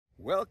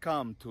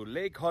Welcome to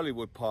Lake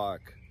Hollywood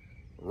Park,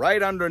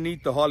 right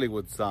underneath the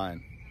Hollywood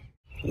sign.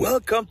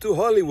 Welcome to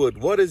Hollywood.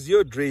 What is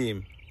your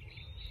dream?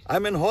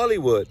 I'm in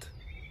Hollywood.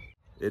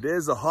 It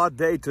is a hot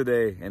day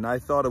today, and I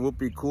thought it would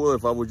be cool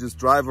if I would just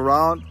drive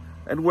around.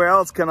 And where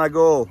else can I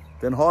go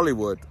than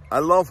Hollywood? I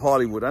love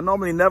Hollywood. I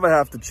normally never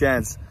have the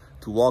chance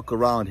to walk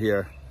around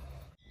here.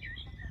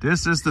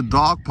 This is the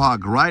dog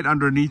park right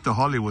underneath the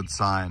Hollywood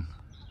sign.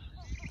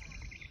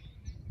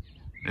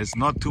 There's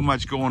not too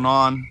much going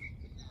on.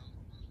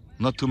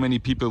 Not too many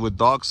people with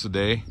dogs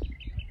today.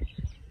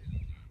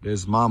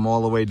 There's mom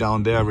all the way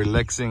down there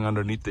relaxing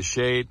underneath the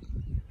shade.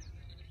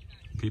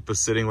 People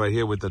sitting right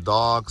here with the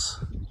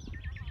dogs.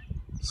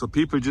 So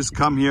people just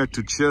come here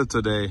to chill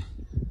today.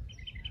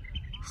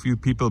 A few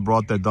people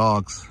brought their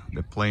dogs.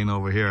 They're playing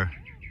over here.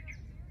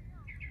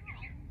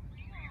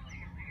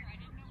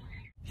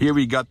 Here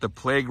we got the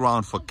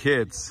playground for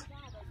kids.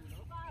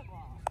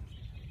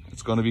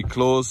 It's gonna be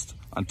closed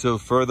until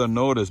further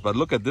notice, but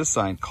look at this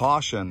sign,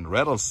 caution,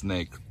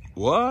 rattlesnake.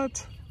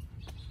 What?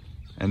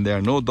 And there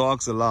are no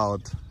dogs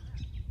allowed.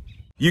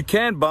 You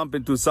can bump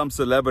into some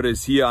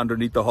celebrities here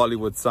underneath the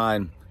Hollywood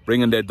sign,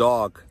 bringing their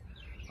dog.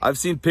 I've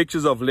seen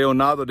pictures of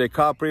Leonardo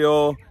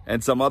DiCaprio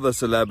and some other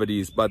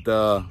celebrities, but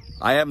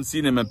I haven't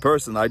seen him in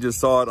person. I just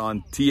saw it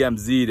on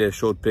TMZ, they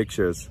showed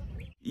pictures.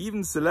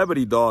 Even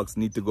celebrity dogs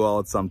need to go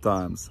out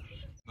sometimes.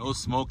 No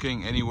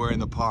smoking anywhere in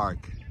the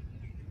park.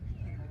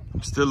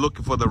 I'm still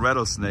looking for the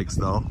rattlesnakes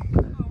though.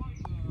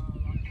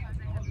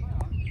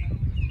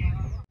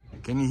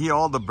 Can you hear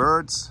all the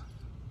birds?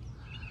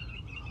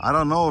 I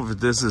don't know if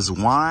this is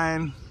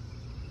wine.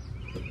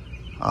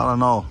 I don't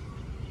know.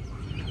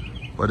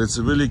 But it's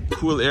a really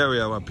cool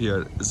area up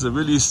here. It's a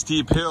really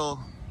steep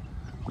hill.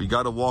 We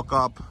gotta walk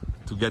up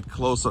to get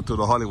closer to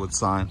the Hollywood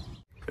sign.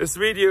 This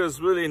video is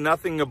really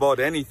nothing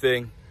about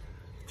anything.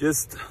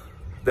 Just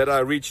that I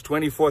reached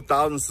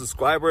 24,000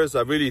 subscribers.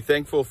 I'm really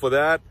thankful for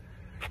that.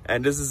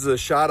 And this is a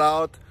shout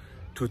out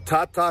to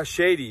Tata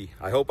Shady.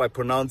 I hope I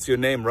pronounced your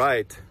name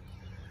right.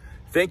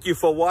 Thank you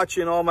for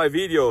watching all my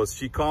videos.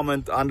 She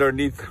commented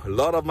underneath a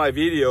lot of my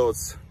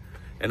videos,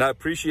 and I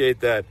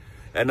appreciate that.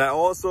 And I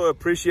also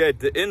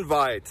appreciate the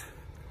invite,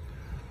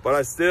 but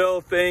I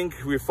still think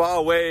we're far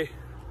away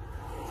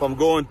from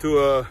going to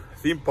a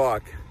theme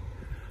park.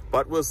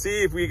 But we'll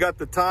see if we got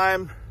the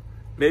time.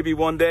 Maybe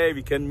one day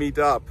we can meet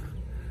up.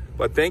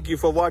 But thank you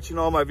for watching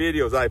all my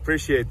videos. I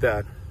appreciate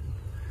that.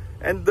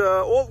 And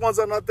the old ones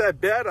are not that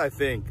bad, I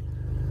think.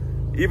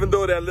 Even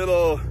though they're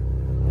little,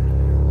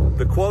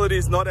 the quality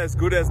is not as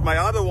good as my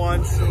other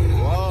ones.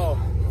 Wow.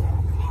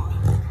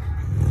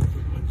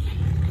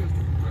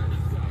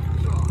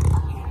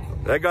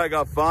 That guy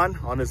got fun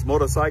on his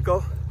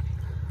motorcycle.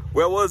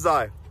 Where was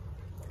I?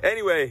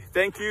 Anyway,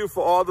 thank you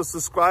for all the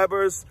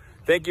subscribers.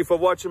 Thank you for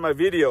watching my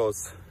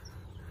videos.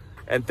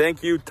 And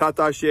thank you,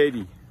 Tata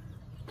Shady.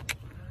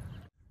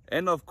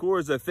 And of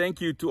course, a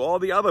thank you to all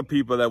the other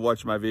people that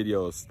watch my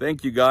videos.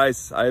 Thank you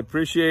guys, I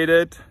appreciate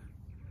it.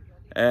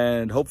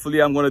 And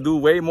hopefully I'm gonna do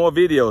way more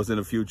videos in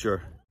the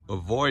future.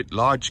 Avoid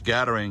large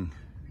gathering.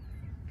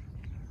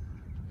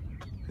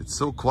 It's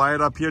so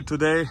quiet up here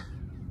today.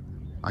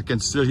 I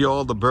can still hear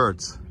all the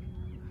birds.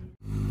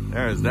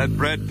 There's that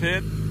Brad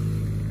Pitt.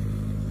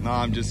 No,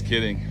 I'm just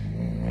kidding.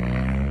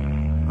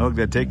 Look,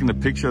 they're taking the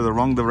picture the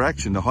wrong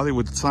direction. The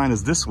Hollywood sign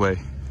is this way.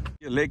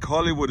 Lake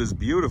Hollywood is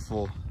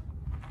beautiful.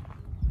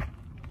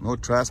 No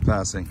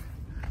trespassing.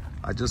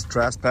 I just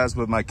trespassed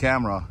with my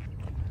camera.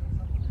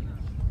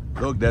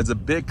 Look, there's a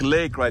big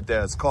lake right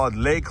there. It's called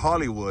Lake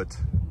Hollywood.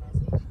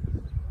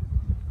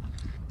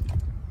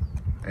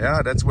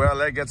 Yeah, that's where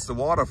LA gets the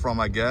water from,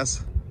 I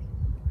guess.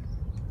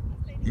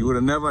 You would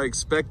have never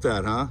expect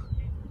that, huh?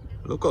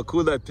 Look how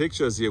cool that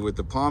picture is here with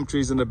the palm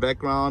trees in the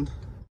background.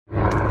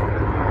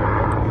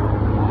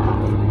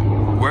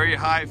 Very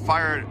high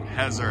fire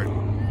hazard.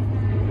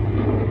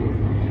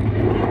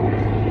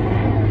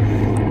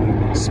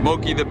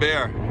 Smokey the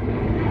Bear.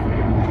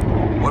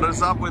 What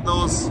is up with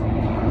those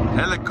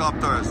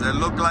helicopters? They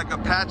look like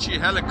Apache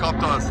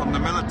helicopters from the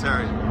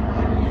military.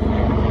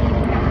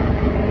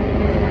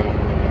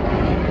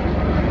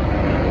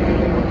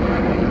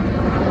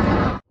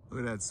 Look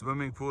at that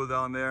swimming pool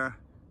down there.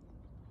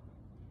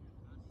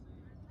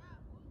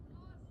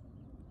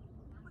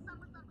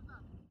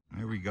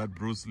 Here we got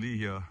Bruce Lee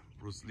here.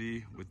 Bruce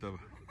Lee with the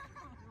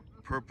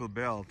purple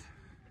belt.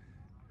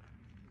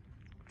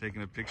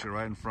 Taking a picture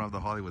right in front of the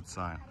Hollywood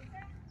sign.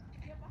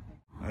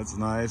 That's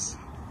nice.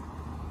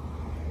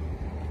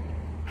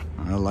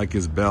 I like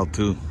his belt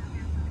too.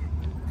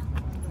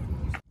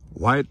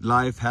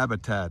 Wildlife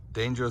habitat,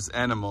 dangerous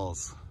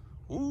animals.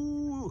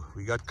 Ooh,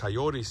 we got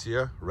coyotes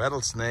here,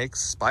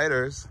 rattlesnakes,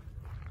 spiders.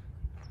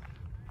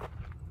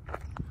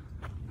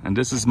 And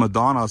this is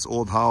Madonna's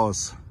old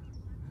house.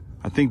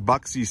 I think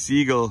Bugsy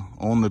Siegel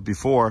owned it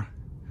before.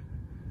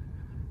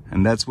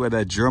 And that's where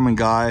that German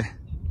guy,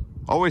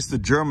 always the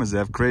Germans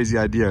have crazy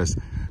ideas.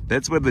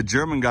 That's where the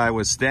German guy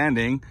was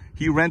standing.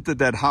 He rented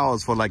that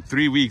house for like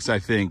 3 weeks, I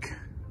think,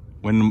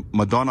 when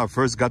Madonna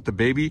first got the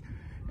baby.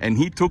 And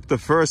he took the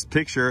first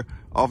picture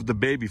of the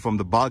baby from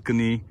the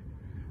balcony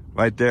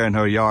right there in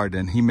her yard,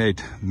 and he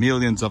made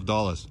millions of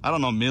dollars. I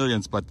don't know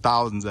millions, but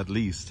thousands at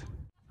least.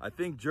 I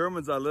think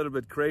Germans are a little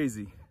bit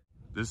crazy.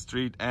 This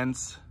street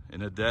ends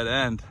in a dead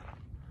end,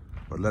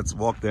 but let's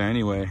walk there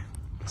anyway.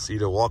 See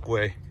the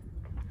walkway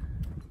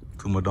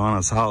to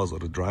Madonna's house, or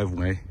the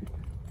driveway.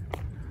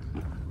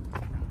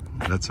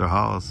 That's her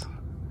house.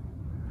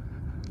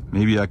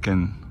 Maybe I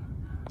can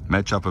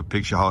match up a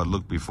picture how it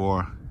looked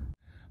before.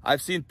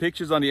 I've seen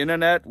pictures on the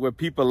internet where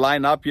people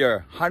line up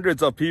here.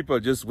 Hundreds of people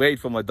just wait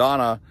for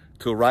Madonna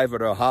to arrive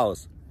at her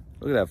house.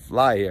 Look at that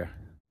fly here.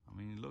 I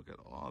mean, look at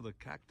all the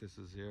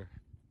cactuses here.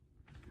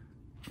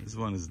 This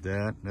one is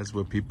dead. That's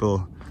where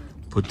people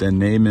put their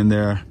name in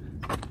there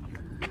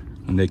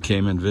when they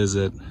came and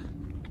visit.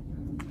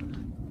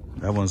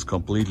 That one's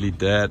completely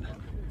dead.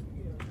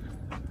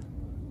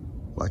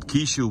 But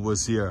Kishu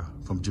was here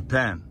from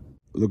Japan.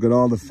 Look at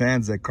all the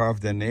fans that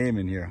carved their name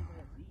in here.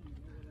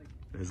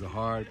 There's a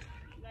heart.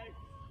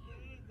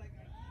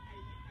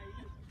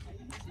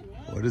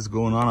 What is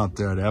going on out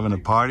there? They're having a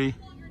party?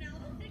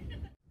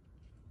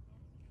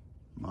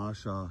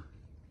 Masha,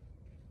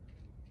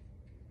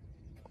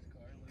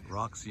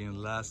 Roxy, and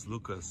Las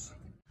Lucas.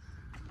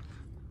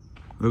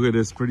 Look at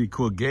this pretty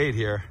cool gate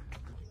here.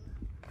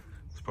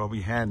 It's probably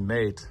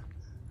handmade.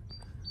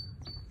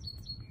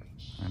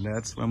 And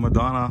that's when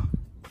Madonna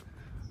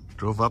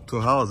drove up to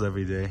her house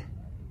every day.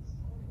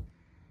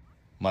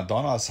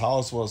 Madonna's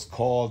house was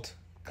called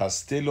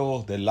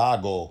Castello del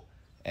Lago,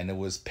 and it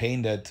was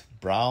painted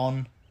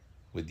brown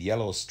with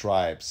yellow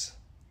stripes.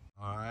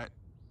 All right,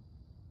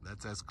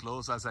 that's as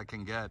close as I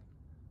can get.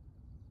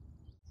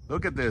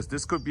 Look at this.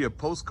 This could be a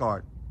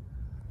postcard.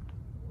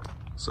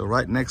 So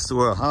right next to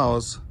her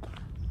house,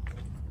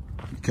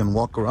 you can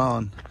walk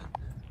around.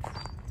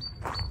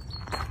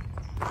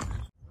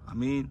 I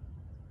mean,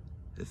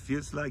 it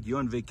feels like you're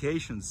on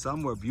vacation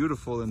somewhere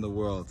beautiful in the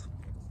world.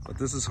 But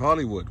this is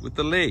Hollywood with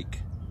the lake.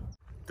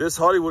 This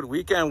Hollywood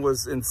weekend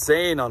was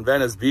insane on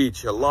Venice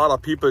Beach. A lot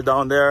of people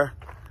down there.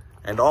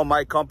 And all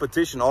my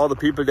competition, all the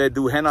people that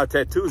do henna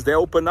tattoos, they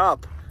open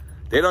up.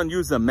 They don't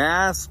use a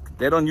mask.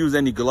 They don't use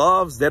any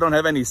gloves. They don't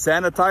have any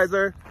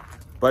sanitizer.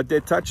 But they're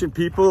touching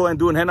people and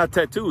doing henna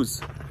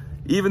tattoos.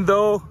 Even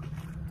though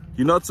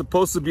you're not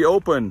supposed to be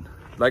open.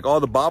 Like all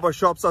the barber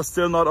shops are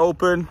still not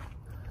open.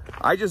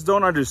 I just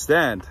don't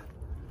understand.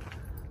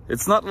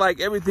 It's not like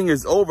everything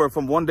is over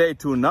from one day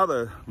to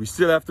another. We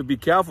still have to be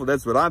careful.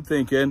 That's what I'm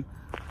thinking.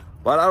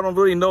 But I don't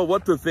really know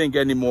what to think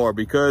anymore,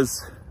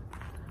 because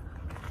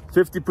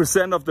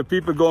 50% of the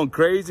people going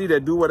crazy. They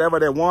do whatever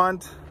they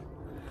want.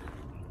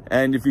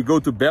 And if you go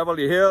to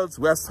Beverly Hills,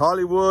 West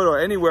Hollywood, or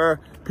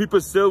anywhere,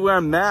 people still wear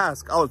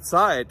masks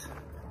outside.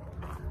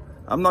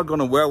 I'm not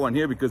going to wear one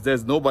here because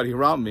there's nobody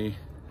around me.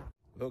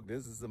 Look,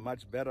 this is a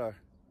much better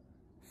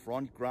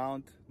front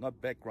ground,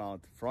 not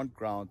background, front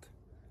ground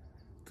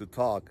to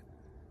talk.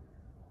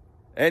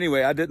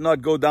 Anyway, I did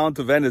not go down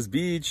to Venice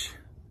Beach.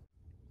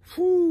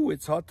 Whew,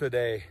 it's hot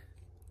today.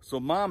 So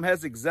mom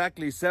has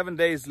exactly 7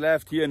 days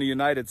left here in the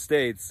United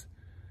States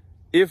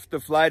if the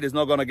flight is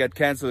not going to get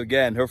canceled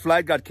again. Her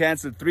flight got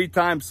canceled 3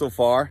 times so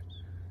far.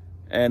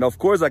 And of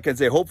course I can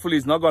say hopefully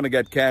it's not going to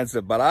get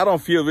canceled, but I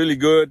don't feel really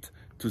good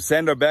to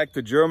send her back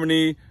to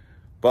Germany.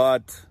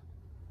 But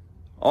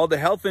all the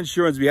health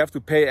insurance we have to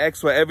pay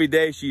extra every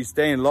day. She's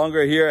staying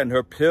longer here, and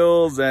her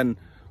pills and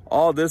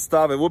all this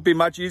stuff. It would be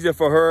much easier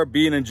for her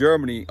being in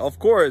Germany. Of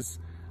course,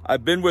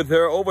 I've been with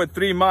her over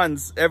 3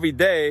 months every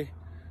day.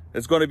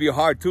 It's going to be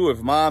hard too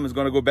if mom is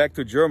going to go back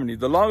to Germany.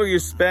 The longer you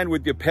spend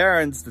with your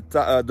parents,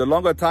 the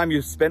longer time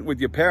you spend with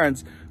your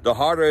parents, the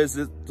harder it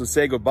is to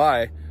say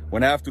goodbye.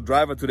 When I have to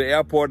drive her to the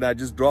airport and I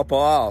just drop her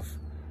off.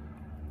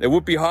 It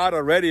would be hard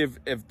already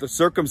if the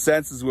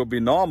circumstances will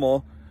be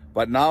normal,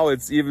 but now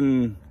it's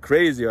even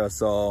crazier.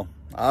 So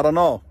I don't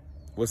know.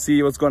 We'll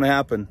see what's going to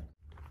happen.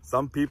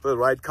 Some people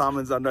write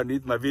comments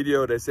underneath my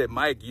video. They say,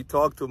 Mike, you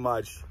talk too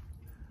much.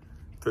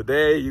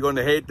 Today, you're going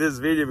to hate this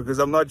video because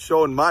I'm not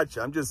showing much.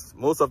 I'm just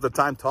most of the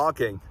time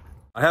talking.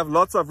 I have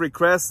lots of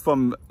requests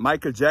from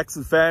Michael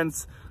Jackson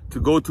fans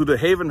to go to the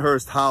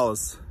Havenhurst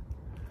house.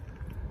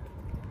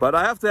 But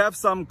I have to have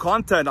some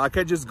content. I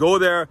can't just go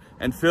there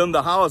and film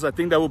the house. I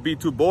think that would be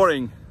too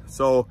boring.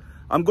 So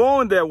I'm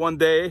going there one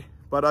day,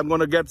 but I'm going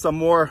to get some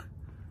more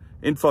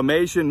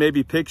information,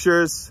 maybe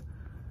pictures.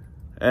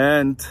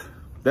 And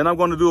then I'm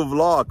going to do a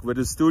vlog with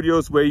the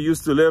studios where he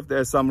used to live.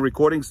 There's some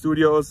recording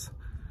studios.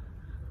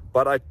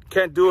 But I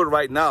can't do it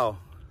right now.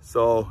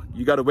 So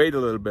you got to wait a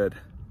little bit.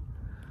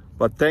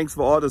 But thanks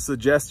for all the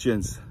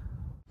suggestions.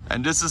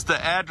 And this is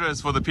the address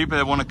for the people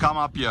that want to come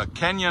up here.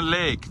 Canyon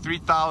Lake,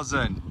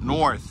 3000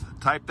 north.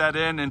 Type that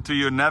into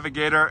your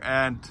navigator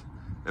and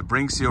it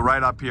brings you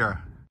right up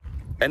here.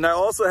 And I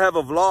also have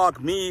a vlog,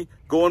 me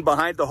going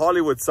behind the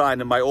Hollywood sign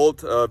in my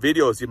old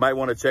videos. You might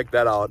want to check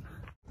that out.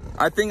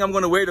 I think I'm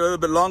going to wait a little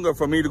bit longer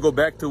for me to go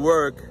back to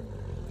work.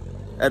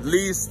 At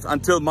least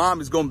until mom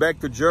is going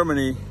back to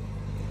Germany.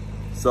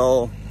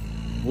 So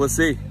we'll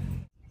see.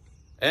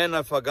 And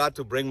I forgot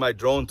to bring my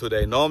drone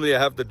today. Normally I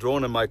have the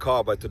drone in my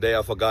car, but today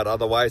I forgot.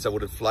 Otherwise I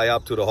would fly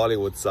up to the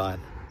Hollywood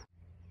sign.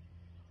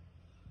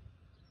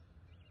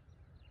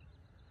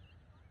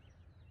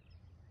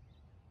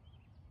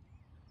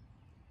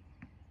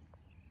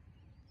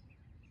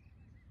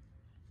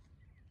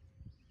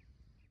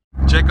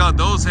 Check out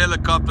those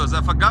helicopters.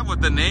 I forgot what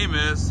the name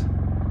is,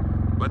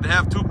 but they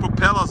have two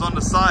propellers on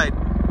the side.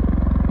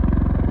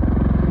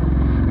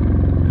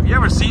 Have you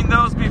ever seen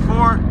those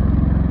before?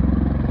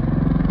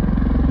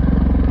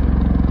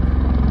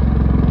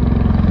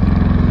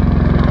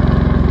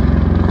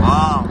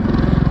 Wow.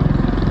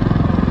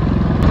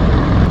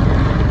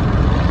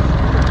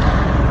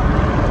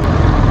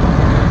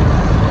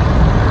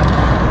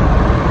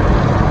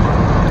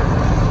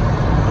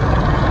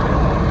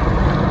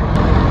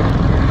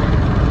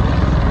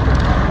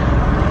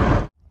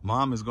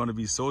 Mom is going to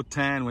be so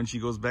tan when she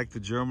goes back to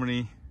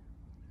Germany.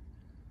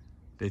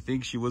 They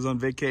think she was on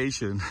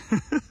vacation,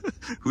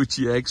 which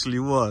she actually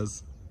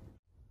was.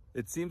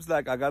 It seems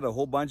like I got a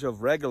whole bunch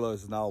of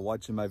regulars now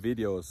watching my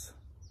videos.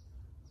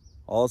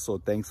 Also,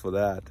 thanks for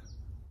that.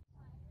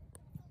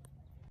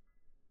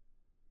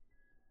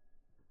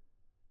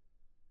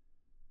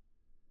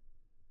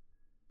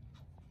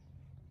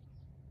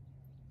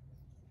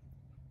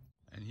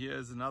 And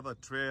here's another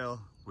trail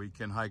where you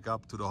can hike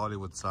up to the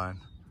Hollywood sign.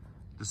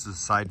 This is a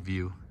side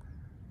view.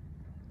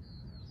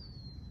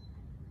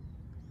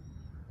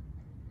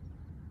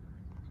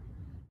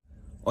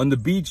 On the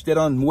beach, they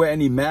don't wear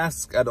any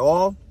mask at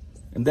all.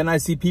 And then I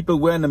see people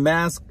wearing a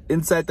mask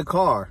inside the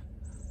car.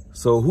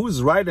 So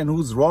who's right and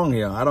who's wrong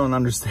here? I don't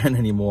understand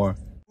anymore.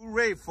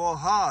 Hooray for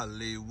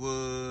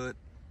Hollywood.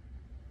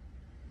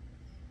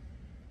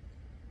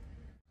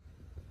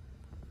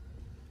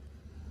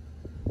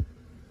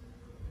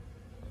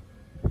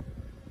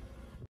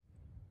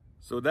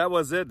 So that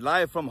was it,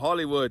 live from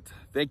Hollywood.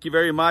 Thank you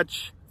very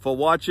much for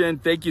watching.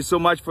 Thank you so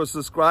much for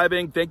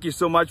subscribing. Thank you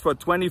so much for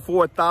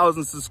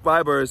 24,000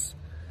 subscribers.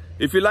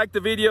 If you like the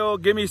video,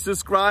 give me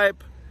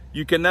subscribe.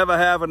 You can never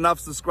have enough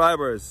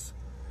subscribers.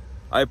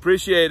 I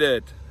appreciate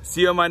it.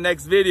 See you on my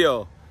next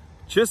video.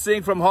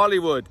 Tschüssing from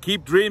Hollywood.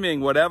 Keep dreaming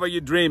whatever you're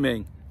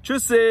dreaming.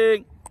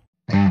 Tschüssing.